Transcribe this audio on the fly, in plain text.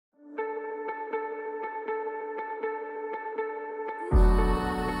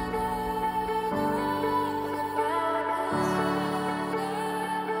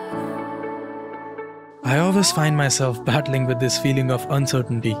I always find myself battling with this feeling of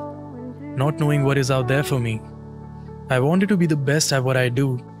uncertainty, not knowing what is out there for me. I wanted to be the best at what I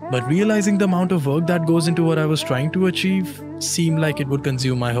do, but realizing the amount of work that goes into what I was trying to achieve seemed like it would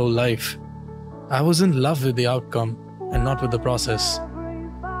consume my whole life. I was in love with the outcome and not with the process.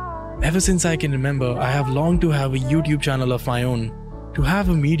 Ever since I can remember, I have longed to have a YouTube channel of my own, to have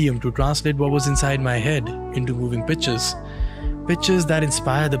a medium to translate what was inside my head into moving pictures that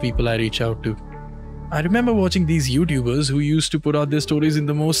inspire the people I reach out to. I remember watching these YouTubers who used to put out their stories in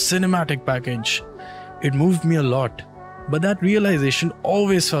the most cinematic package. It moved me a lot, but that realization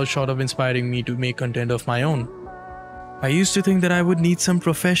always fell short of inspiring me to make content of my own. I used to think that I would need some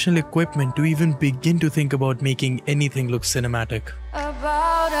professional equipment to even begin to think about making anything look cinematic.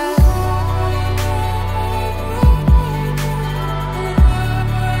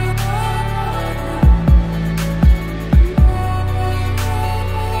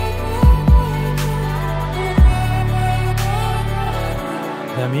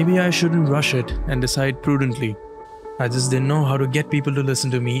 That maybe I shouldn't rush it and decide prudently. I just didn't know how to get people to listen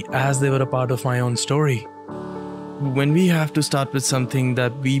to me as they were a part of my own story. When we have to start with something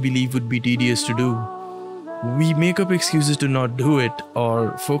that we believe would be tedious to do, we make up excuses to not do it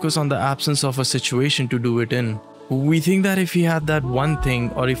or focus on the absence of a situation to do it in. We think that if we had that one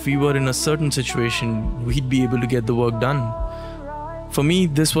thing or if we were in a certain situation, we'd be able to get the work done. For me,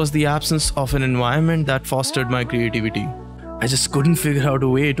 this was the absence of an environment that fostered my creativity. I just couldn't figure out a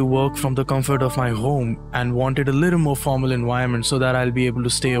way to work from the comfort of my home and wanted a little more formal environment so that I'll be able to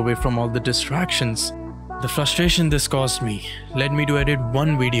stay away from all the distractions. The frustration this caused me led me to edit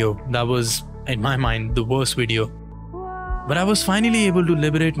one video that was, in my mind, the worst video. But I was finally able to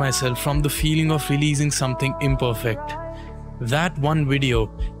liberate myself from the feeling of releasing something imperfect. That one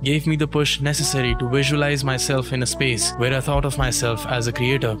video gave me the push necessary to visualize myself in a space where I thought of myself as a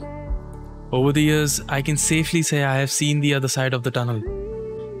creator. Over the years, I can safely say I have seen the other side of the tunnel,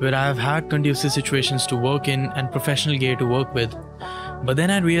 where I have had conducive situations to work in and professional gear to work with. But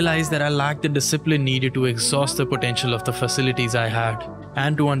then I realized that I lacked the discipline needed to exhaust the potential of the facilities I had,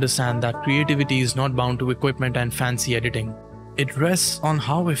 and to understand that creativity is not bound to equipment and fancy editing. It rests on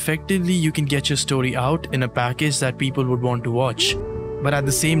how effectively you can get your story out in a package that people would want to watch, but at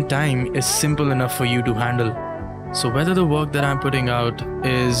the same time is simple enough for you to handle. So whether the work that I'm putting out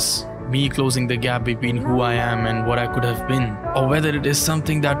is me closing the gap between who I am and what I could have been, or whether it is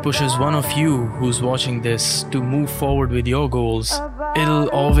something that pushes one of you who's watching this to move forward with your goals, it'll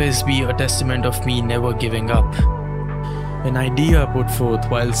always be a testament of me never giving up. An idea put forth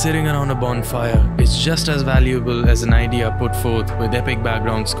while sitting around a bonfire is just as valuable as an idea put forth with epic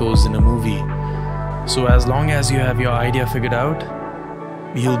background scores in a movie. So as long as you have your idea figured out,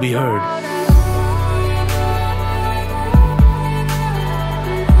 you'll be heard.